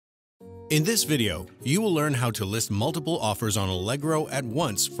In this video, you will learn how to list multiple offers on Allegro at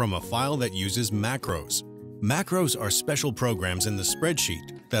once from a file that uses macros. Macros are special programs in the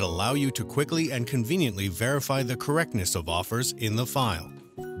spreadsheet that allow you to quickly and conveniently verify the correctness of offers in the file.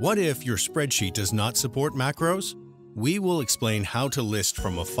 What if your spreadsheet does not support macros? We will explain how to list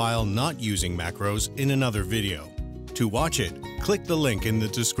from a file not using macros in another video. To watch it, click the link in the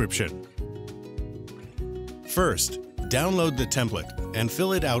description. First, download the template and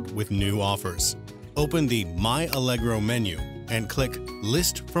fill it out with new offers. Open the My Allegro menu and click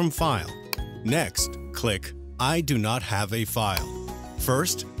List from File. Next, click I do not have a file.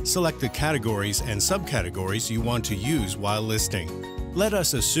 First, select the categories and subcategories you want to use while listing. Let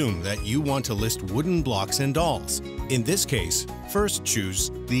us assume that you want to list wooden blocks and dolls. In this case, first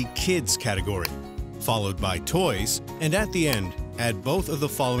choose the Kids category, followed by Toys, and at the end, add both of the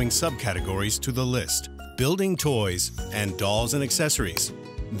following subcategories to the list: Building Toys and Dolls and Accessories.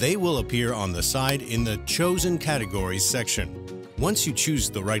 They will appear on the side in the Chosen Categories section. Once you choose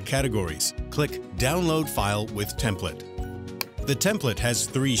the right categories, click Download File with Template. The template has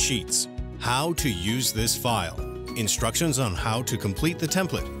 3 sheets. How to use this file. Instructions on how to complete the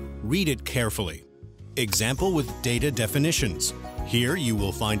template. Read it carefully. Example with data definitions. Here you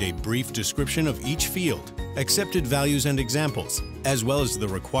will find a brief description of each field, accepted values and examples, as well as the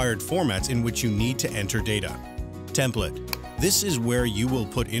required formats in which you need to enter data. Template. This is where you will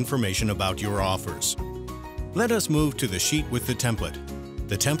put information about your offers. Let us move to the sheet with the template.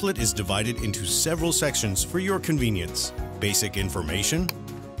 The template is divided into several sections for your convenience: Basic information,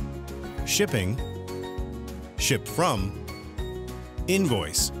 Shipping, Ship from,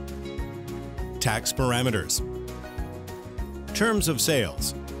 Invoice, Tax parameters, Terms of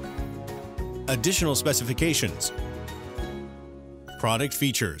sales, Additional specifications, Product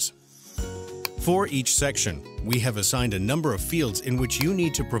features. For each section, we have assigned a number of fields in which you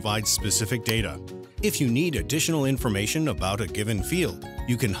need to provide specific data. If you need additional information about a given field,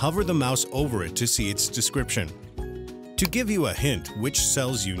 you can hover the mouse over it to see its description. To give you a hint which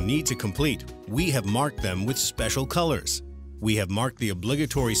cells you need to complete, we have marked them with special colors. We have marked the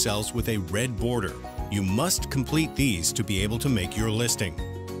obligatory cells with a red border. You must complete these to be able to make your listing.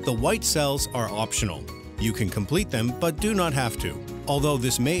 The white cells are optional. You can complete them but do not have to, although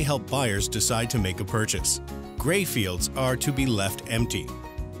this may help buyers decide to make a purchase. Gray fields are to be left empty.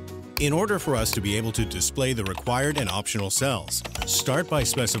 In order for us to be able to display the required and optional cells, start by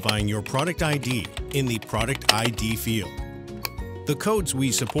specifying your product ID in the Product ID field. The codes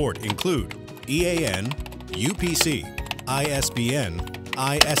we support include EAN, UPC, ISBN,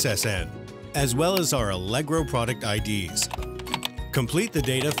 ISSN, as well as our Allegro product IDs. Complete the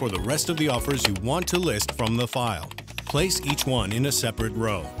data for the rest of the offers you want to list from the file. Place each one in a separate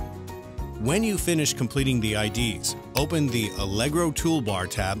row. When you finish completing the IDs, open the Allegro Toolbar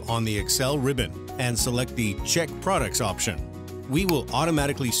tab on the Excel ribbon and select the Check Products option. We will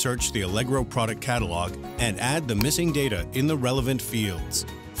automatically search the Allegro product catalog and add the missing data in the relevant fields.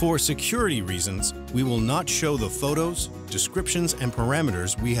 For security reasons, we will not show the photos, descriptions, and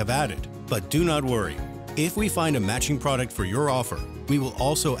parameters we have added. But do not worry. If we find a matching product for your offer, we will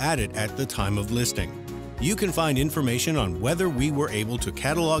also add it at the time of listing. You can find information on whether we were able to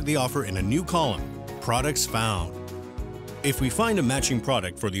catalog the offer in a new column, Products Found. If we find a matching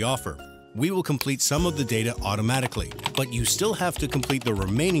product for the offer, we will complete some of the data automatically, but you still have to complete the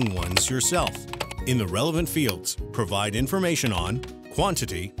remaining ones yourself. In the relevant fields, provide information on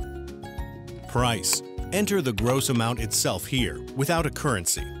quantity, price. Enter the gross amount itself here without a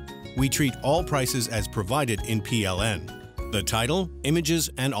currency. We treat all prices as provided in PLN. The title, images,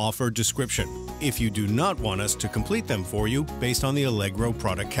 and offer description, if you do not want us to complete them for you based on the Allegro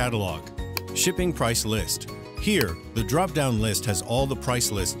product catalog. Shipping price list. Here, the drop-down list has all the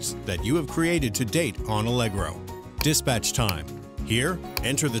price lists that you have created to date on Allegro. Dispatch time. Here,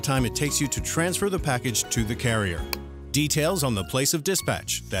 enter the time it takes you to transfer the package to the carrier. Details on the place of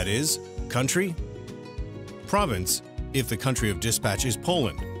dispatch, that is, country, province, if the country of dispatch is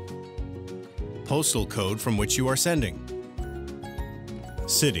Poland, postal code from which you are sending,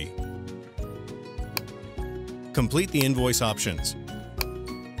 city. Complete the invoice options.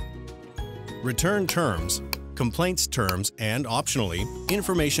 Return terms, complaints terms, and optionally,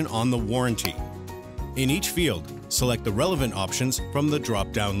 information on the warranty. In each field, select the relevant options from the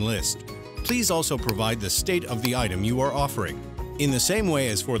drop-down list. Please also provide the state of the item you are offering. In the same way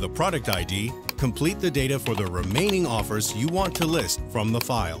as for the product ID, complete the data for the remaining offers you want to list from the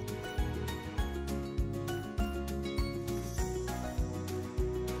file.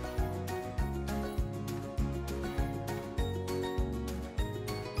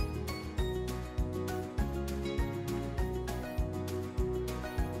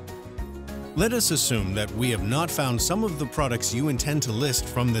 Let us assume that we have not found some of the products you intend to list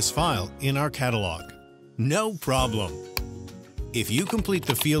from this file in our catalog. No problem. If you complete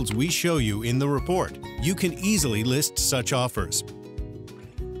the fields we show you in the report, you can easily list such offers.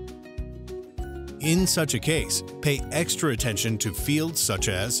 In such a case, pay extra attention to fields such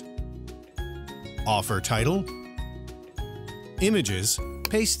as offer title, images.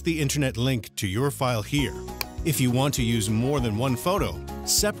 Paste the internet link to your file here. If you want to use more than one photo,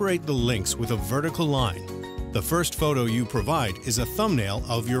 separate the links with a vertical line. The first photo you provide is a thumbnail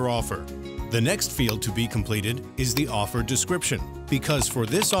of your offer. The next field to be completed is the offer description, because for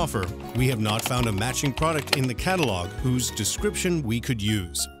this offer, we have not found a matching product in the catalog whose description we could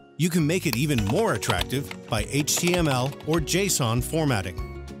use. You can make it even more attractive by HTML or JSON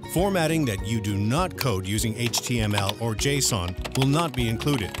formatting. Formatting that you do not code using HTML or JSON will not be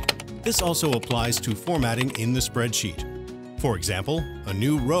included. This also applies to formatting in the spreadsheet. For example, a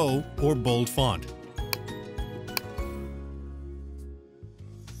new row or bold font.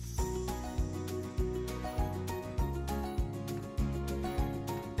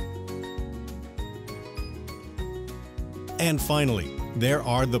 And finally, there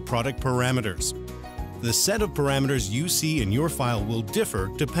are the product parameters. The set of parameters you see in your file will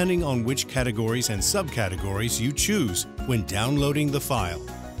differ depending on which categories and subcategories you choose when downloading the file.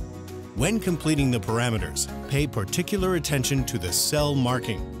 When completing the parameters, pay particular attention to the cell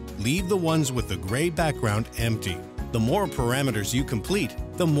marking. Leave the ones with the gray background empty. The more parameters you complete,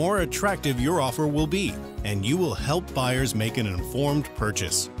 the more attractive your offer will be, and you will help buyers make an informed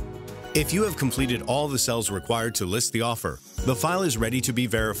purchase. If you have completed all the cells required to list the offer, the file is ready to be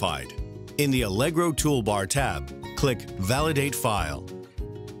verified. In the Allegro Toolbar tab, click Validate File.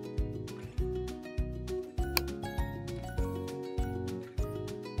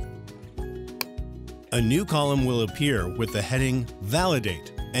 A new column will appear with the heading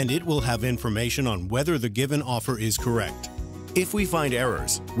Validate, and it will have information on whether the given offer is correct. If we find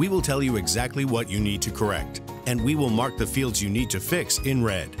errors, we will tell you exactly what you need to correct, and we will mark the fields you need to fix in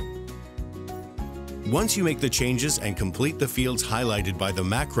red. Once you make the changes and complete the fields highlighted by the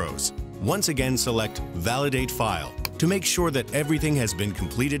macros, once again select Validate File to make sure that everything has been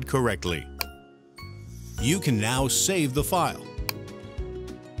completed correctly. You can now save the file.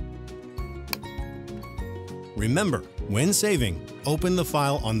 Remember, when saving, open the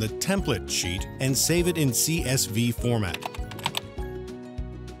file on the template sheet and save it in CSV format.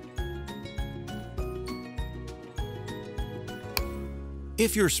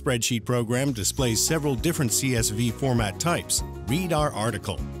 If your spreadsheet program displays several different CSV format types, read our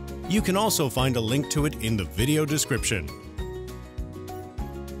article. You can also find a link to it in the video description.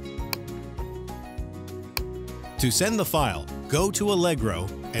 To send the file, go to Allegro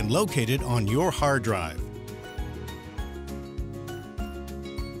and locate it on your hard drive.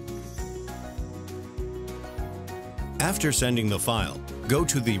 After sending the file, go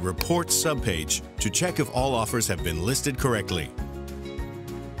to the Reports subpage to check if all offers have been listed correctly.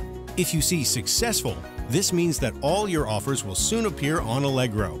 If you see Successful, this means that all your offers will soon appear on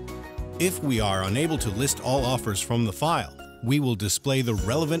Allegro. If we are unable to list all offers from the file, we will display the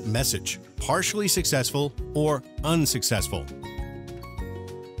relevant message, partially successful or unsuccessful.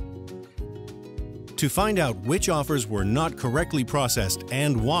 To find out which offers were not correctly processed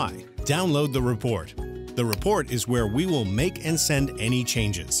and why, download the report. The report is where we will make and send any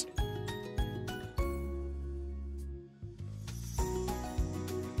changes.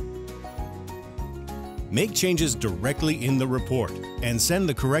 Make changes directly in the report and send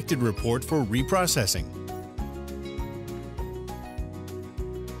the corrected report for reprocessing.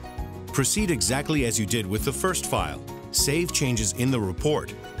 Proceed exactly as you did with the first file. Save changes in the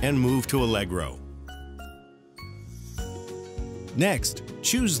report and move to Allegro. Next,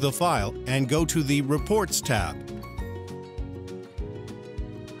 choose the file and go to the Reports tab.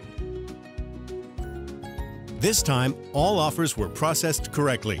 This time, all offers were processed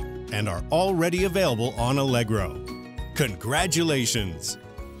correctly and are already available on Allegro. Congratulations!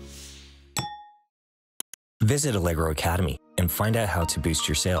 Visit Allegro Academy and find out how to boost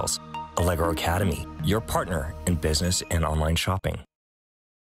your sales. Allegro Academy, your partner in business and online shopping.